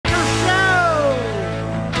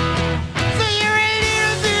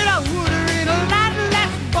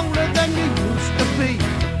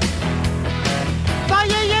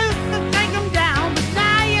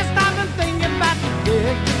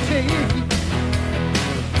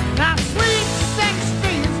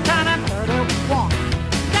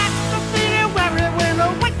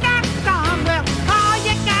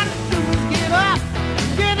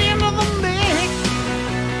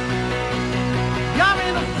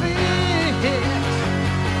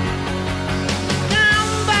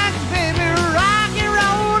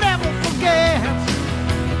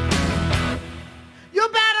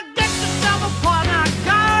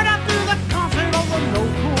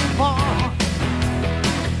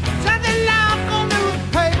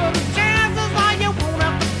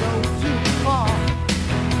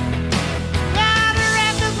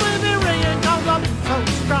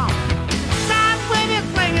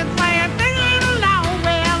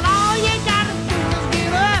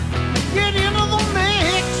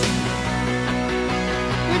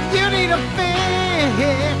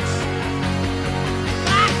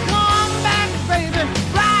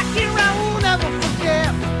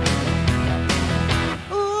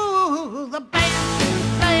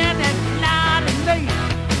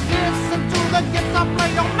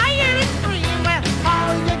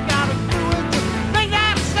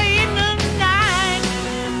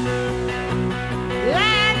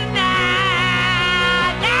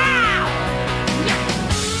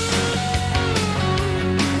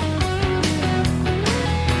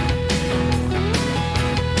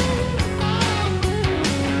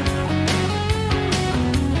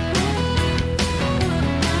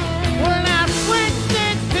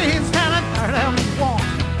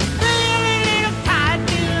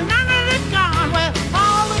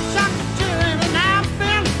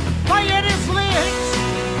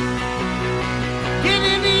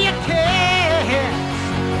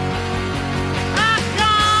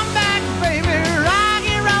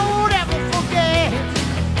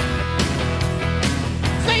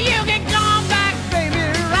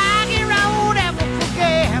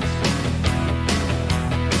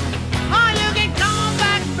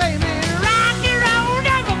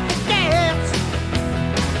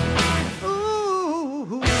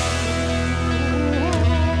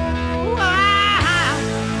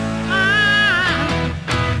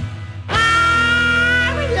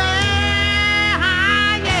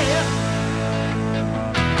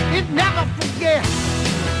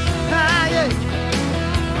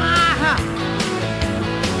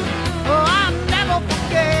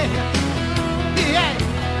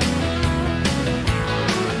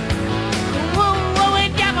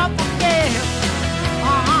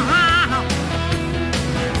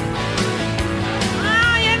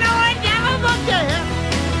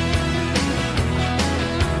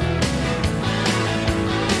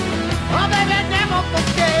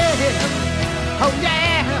Oh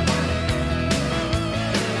yeah.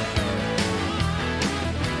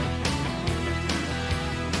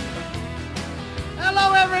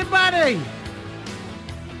 Hello everybody.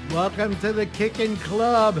 Welcome to the Kickin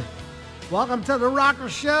Club. Welcome to the Rocker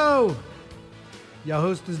Show. Your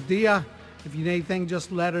host is Dia. If you need anything,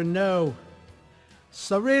 just let her know.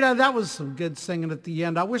 So Rita, that was some good singing at the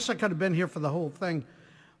end. I wish I could have been here for the whole thing,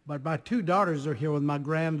 but my two daughters are here with my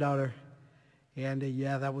granddaughter. And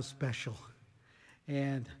yeah, that was special.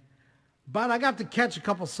 But I got to catch a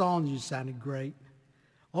couple songs. You sounded great.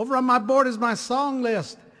 Over on my board is my song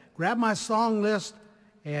list. Grab my song list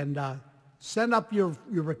and send up your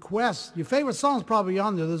requests. Your favorite song's probably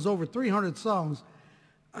on there. There's over 300 songs.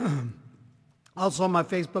 Also on my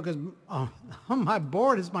Facebook is on my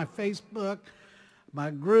board is my Facebook, my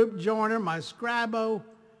group joiner, my Scrabble.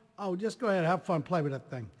 Oh, just go ahead and have fun, play with that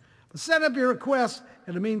thing. But send up your requests.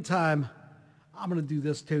 In the meantime, I'm going to do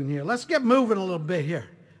this tune here. Let's get moving a little bit here.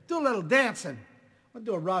 Do a little dancing. I'll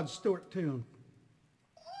do a Rod Stewart tune.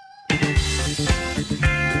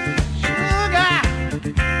 Sugar.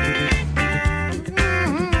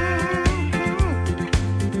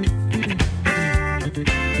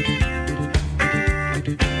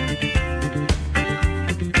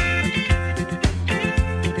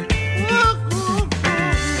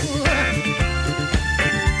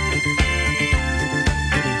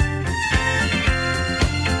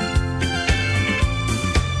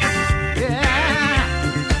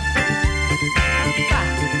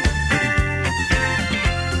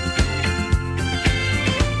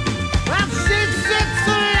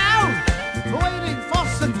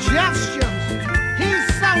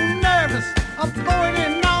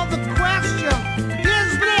 Avoiding all the questions.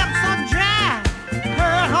 His lips are dry,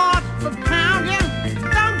 her heart for pounding.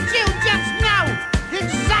 Don't you just know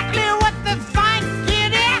exactly what they think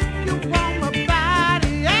it is? You want my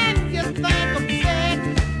body and you think I'm sick.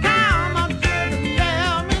 Come on, sugar,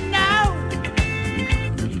 let me know.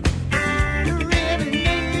 You really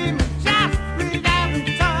need me, just reach out and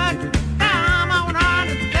touch. Come on,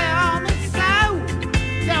 honey, tell me so.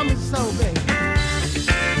 Tell me so, baby.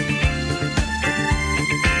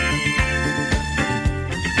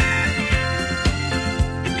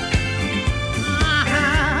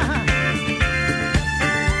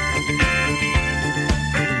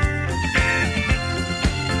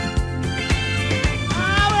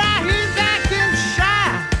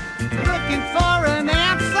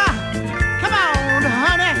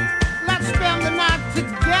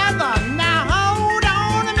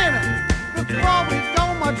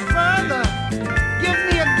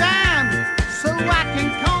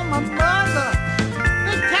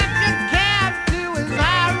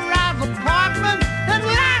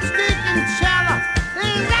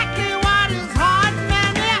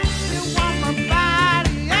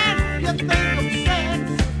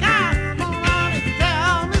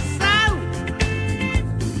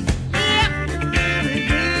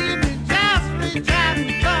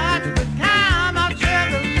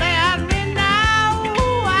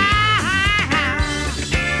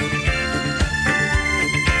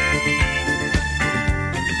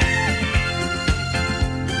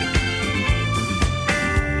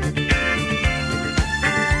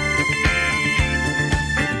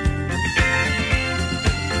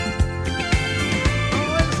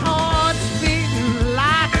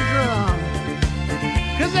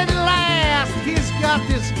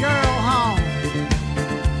 This girl home.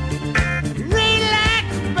 Relax,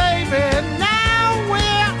 baby, now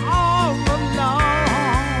we're all alone.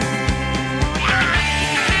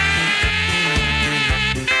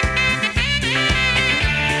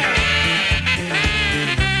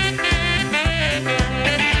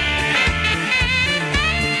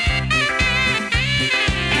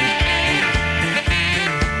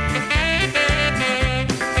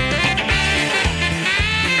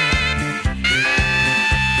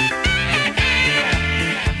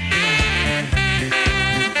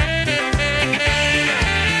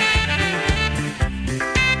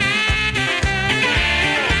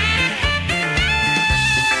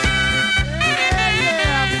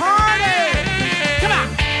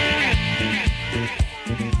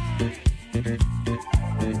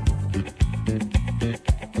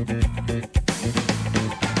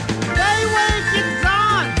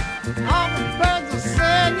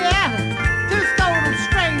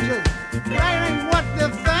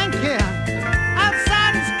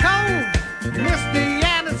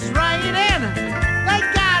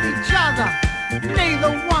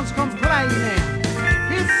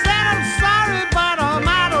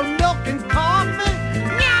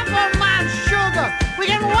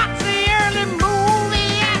 Watch the early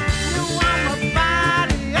movie. You want my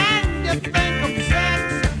body and you think I'm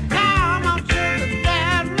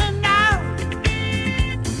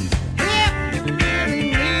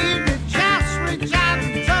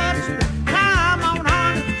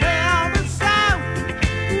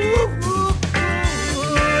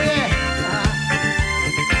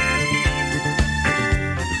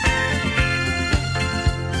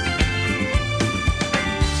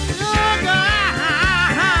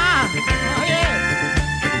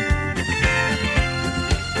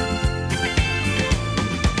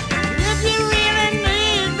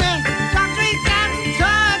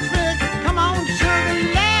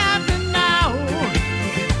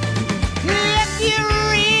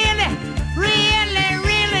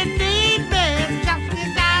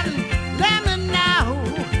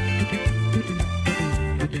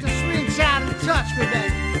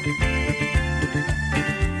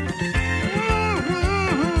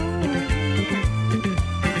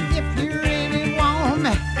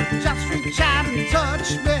reach out and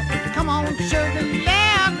touch me. Come on, sugar,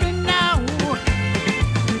 let me know.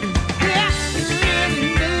 If you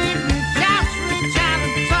really need me, just reach out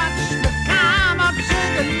and touch me. Come on,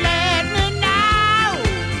 sugar, let me know.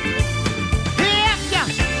 If you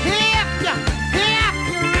really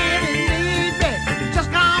need me, just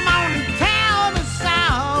come on and tell me so.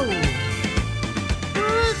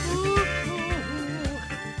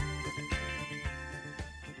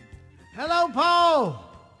 Hello, Paul.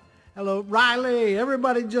 Hello, Riley.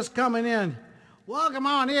 Everybody just coming in. Welcome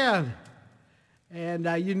on in. And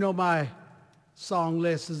you know my song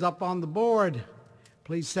list is up on the board.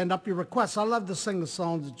 Please send up your requests. I love to sing the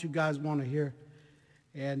songs that you guys want to hear.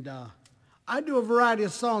 And I do a variety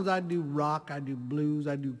of songs. I do rock, I do blues,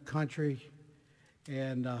 I do country,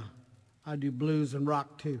 and I do blues and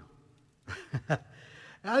rock too.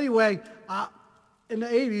 Anyway, in the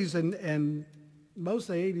 80s and most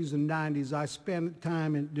of the 80s and 90s, I spent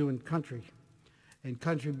time in doing country and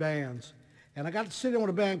country bands. And I got to sit in with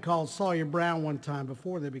a band called Sawyer Brown one time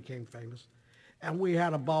before they became famous. And we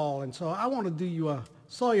had a ball. And so I want to do you a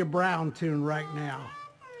Sawyer Brown tune right now.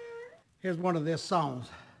 Here's one of their songs.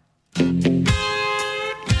 Yeah,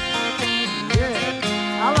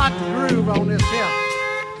 I like the groove on this here.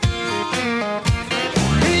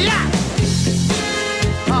 Yeah!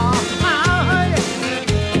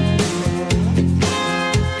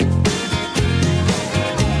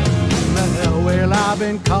 Well, I've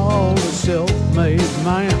been called a self-made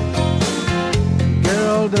man.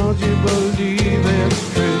 Girl, don't you believe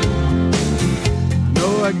it's true?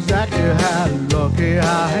 Know exactly how lucky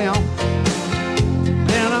I am.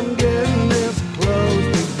 And I'm getting this close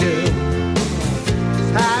to you.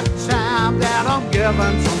 It's high time that I'm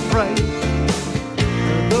giving some praise.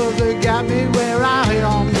 Those that got me where I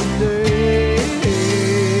am today.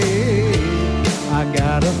 I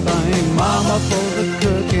gotta thank Mama for the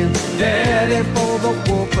cooking, Daddy for the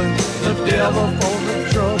whooping, the devil for the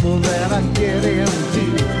trouble that I get into.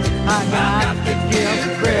 I got to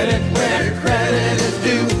give credit where credit is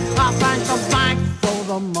due. I thank the bank for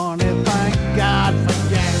the money, thank God for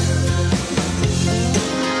gas.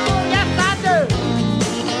 Oh, yes, I do.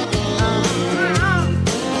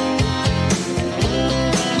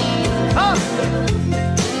 Oh.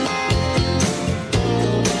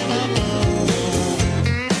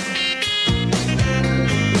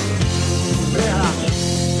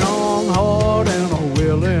 Hard and a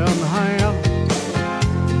willing hand.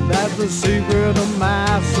 That's the secret of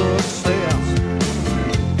my success.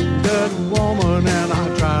 Good woman and I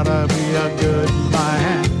try to be a good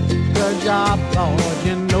man. Good job, Lord,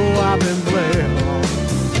 you know I've been blessed.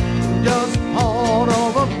 Just part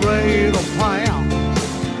of a greater plan.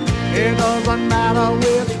 It doesn't matter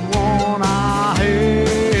which one I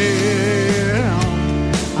have.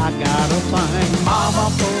 I gotta thank Mama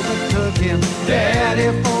for the cooking, Daddy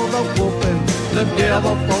for the whooping, the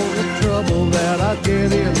devil for the trouble that I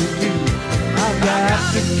get into. I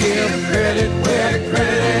got to give credit where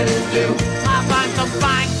credit is due. I thank the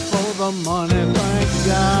bank for the money, thank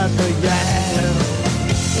God for gas.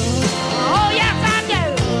 Oh, yes, I do.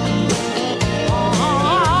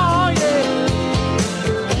 Oh, yeah.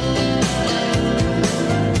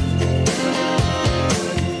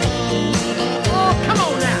 Oh, come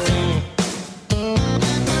on now.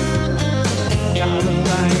 Gotta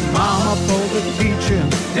thank Mama for the teaching,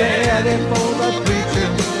 Daddy for the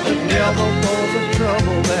preaching, the devil for the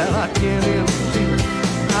trouble that I get into.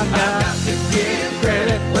 I got to give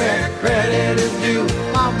credit where credit is due.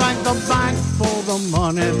 I thank the bank for the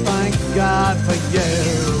money, thank God for you.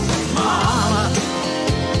 Mama,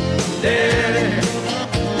 Daddy,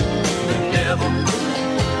 the devil.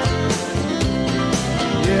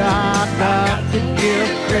 Yeah, I got to give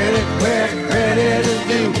credit where credit is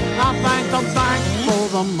due. I thank the bank for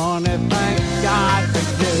the money, thank God for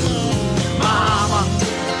you. Mama,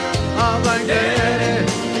 I thank Daddy,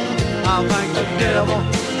 I thank the devil.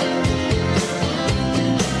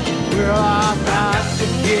 Well, I've got to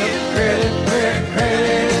give credit where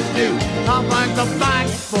credit is due. I thank the bank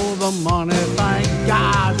for the money, thank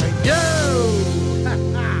God for you.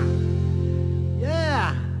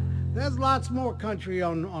 Yeah, there's lots more country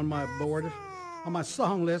on my board, on my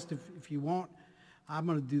song list if you want. I'm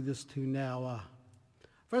going to do this too now.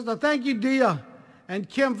 First, I thank you, Dia and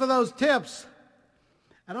Kim, for those tips.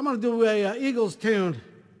 And I'm going to do a Eagles tune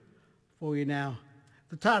for you now.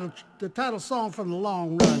 The title song from the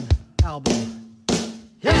Long Run album.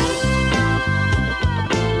 Yeah!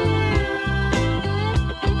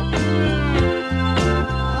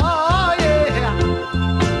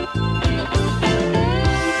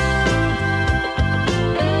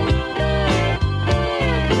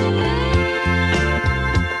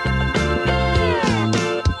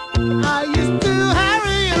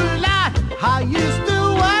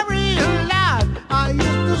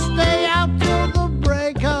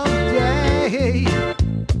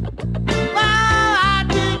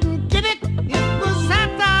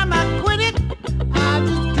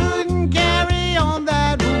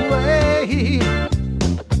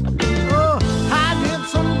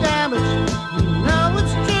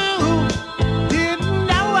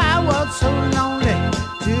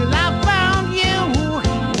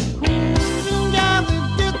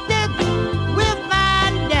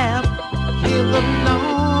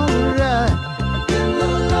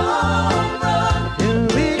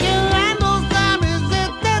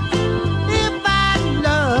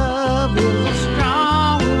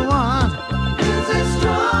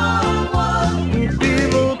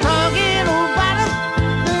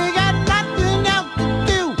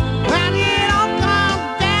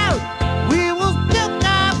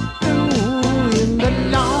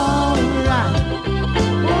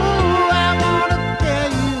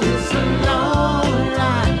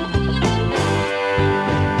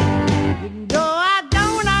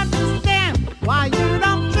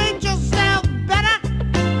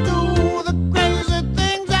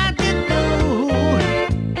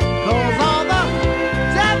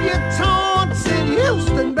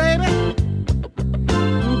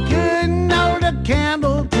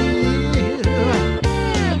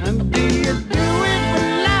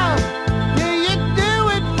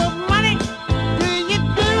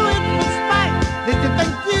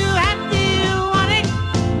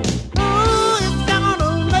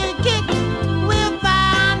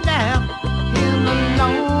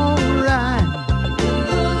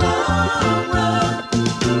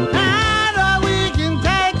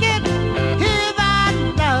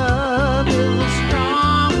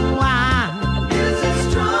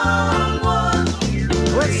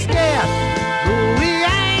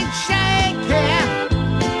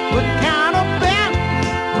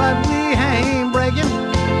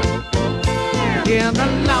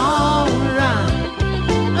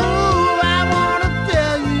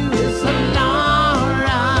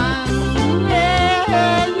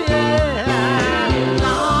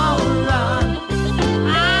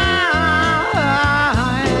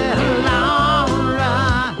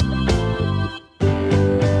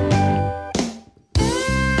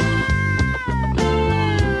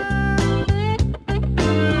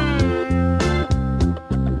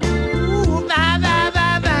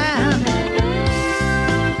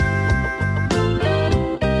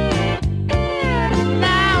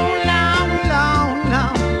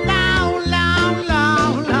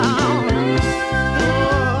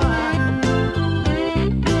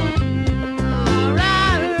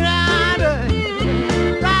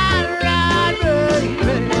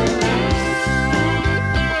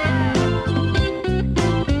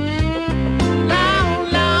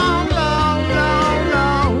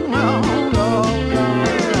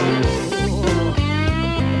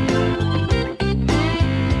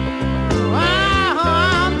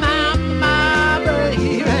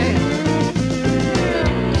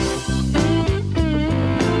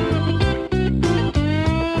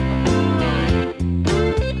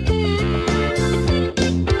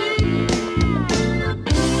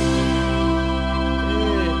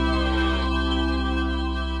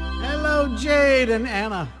 and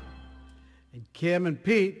Anna, and Kim and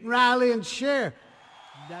Pete, Riley and Cher.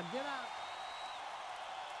 Now get out.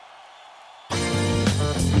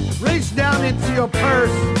 Reach down into your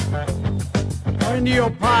purse or into your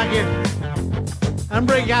pocket and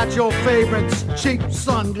bring out your favorite cheap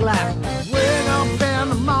sunglasses. Wake up in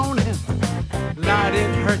the morning, light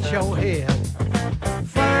it hurt your head.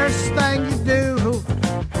 First thing you do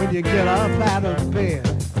when you get up out of bed,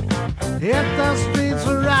 hit the streets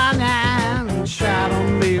around and shout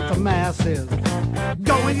on me for masses.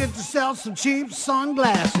 Go and get yourself some cheap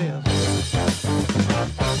sunglasses.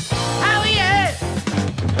 Oh yeah!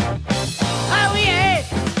 Oh yeah!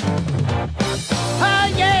 Oh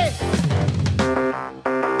yeah!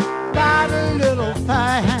 By the little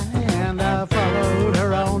thing, and I followed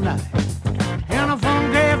her all night in a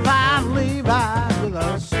funky fine Levi's with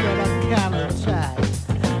a sweater kind of tight.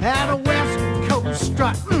 Had a West Coast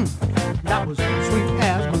strut, that was sweet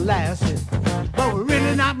as molasses. But what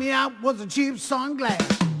really knocked me out was the cheap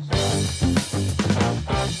sunglasses.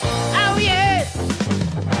 Oh yeah!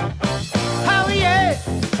 Oh yeah!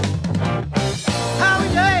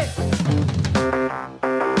 Oh yeah!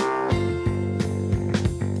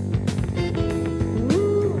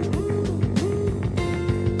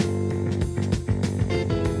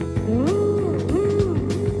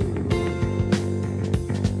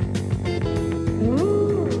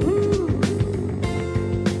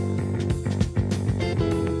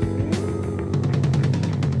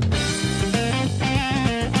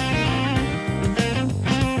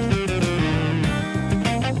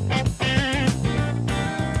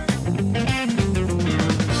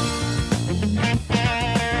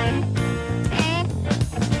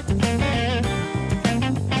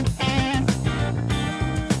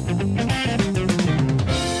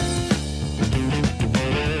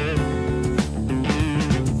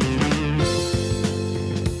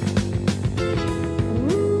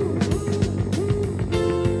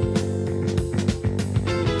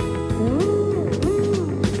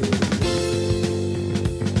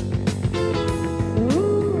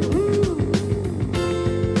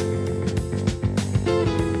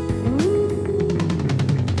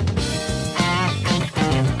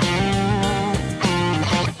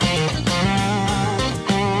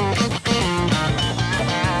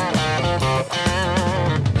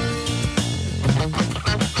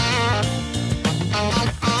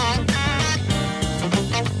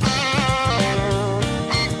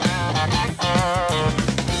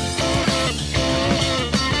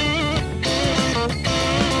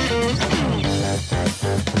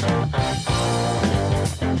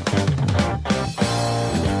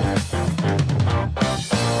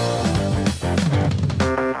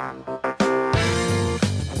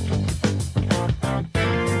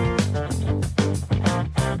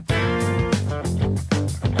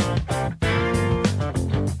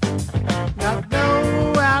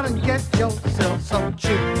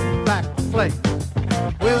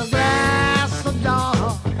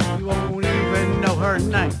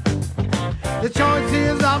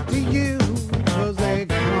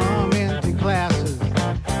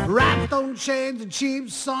 Shades and cheap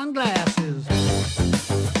sunglasses.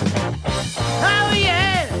 Oh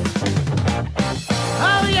yeah!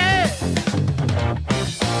 Oh yeah!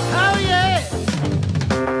 Oh yeah!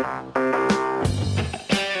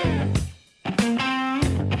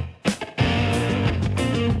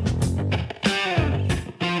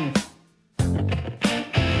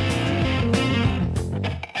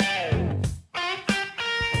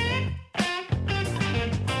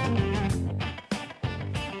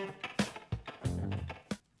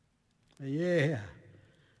 Yeah,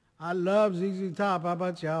 I love ZZ Top. How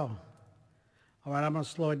about y'all? All right, I'm going to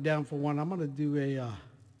slow it down for one. I'm going to do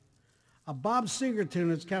a Bob Seger tune.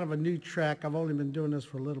 It's kind of a new track. I've only been doing this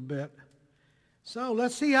for a little bit. So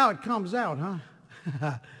let's see how it comes out,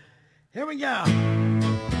 huh? Here we go.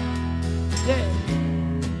 Yeah.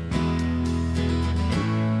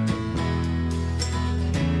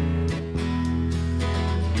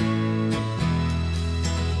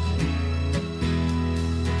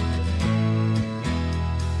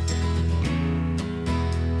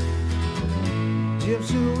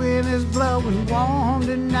 Gypsy wind is blowing warm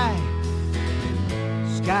tonight.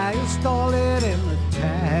 Sky is starlit and the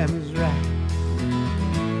time is right.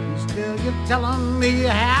 And still you're telling me you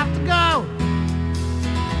have to go.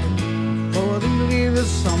 For the leave is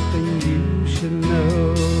something you should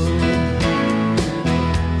know.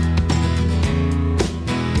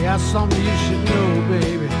 Yeah, something you should know,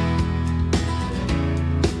 baby.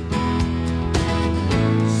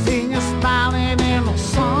 Seeing you smiling in the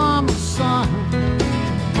summer sun,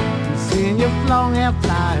 seeing your long hair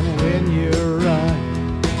flying when you run.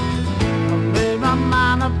 I made my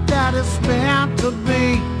it's meant to be.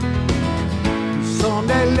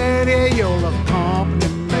 Someday, lady, you'll accompany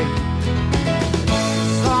me.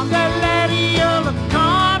 Someday, lady, you'll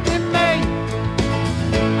accompany me.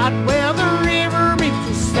 Out where the river meets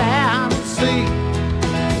the sound of the sea.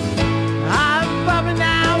 I'm bubbling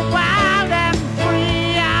now, wild and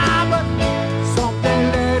free. But someday,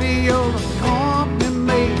 lady, you'll accompany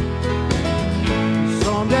me.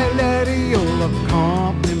 Someday, lady, you'll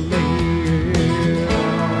accompany me.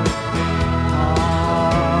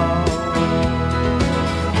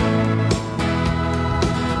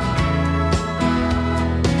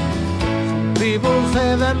 People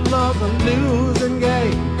say that love's a losing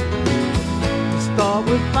game. Start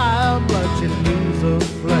with fire, but you lose a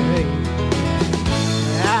flame.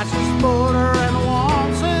 That's just motor and warm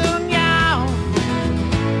soon down.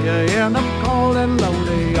 You end up cold and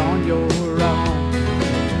lonely on your own.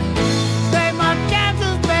 Take my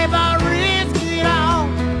chances, babe, I risk it all.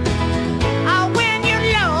 I'll win your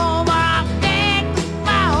love, or I'll take the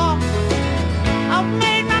fall. I've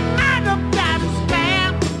made my mind up that it's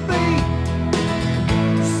meant to be.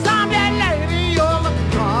 Someday, lady, you'll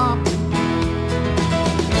accompany me.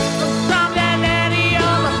 Someday, lady,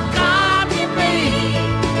 you'll accompany me.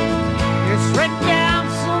 It's written down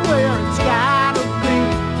somewhere, it's gotta be.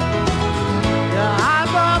 Yeah, I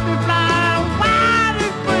love you flying wide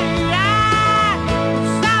and free.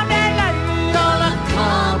 Someday, lady, you'll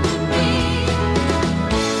accompany me.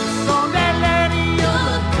 Someday, lady,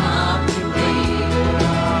 you'll accompany me.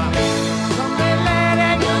 Someday, lady,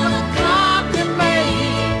 you'll accompany me.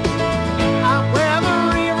 Out where the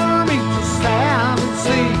river meets the sound and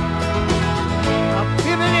sea. I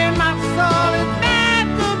feel it in my soul, it's meant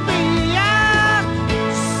to be.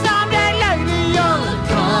 Someday, lady, you'll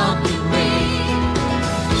accompany me.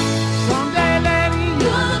 Someday, lady,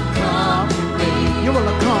 you'll accompany me. You will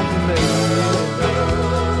accompany me.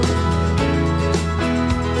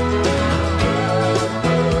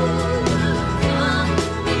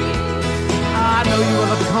 I know you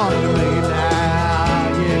will accompany me.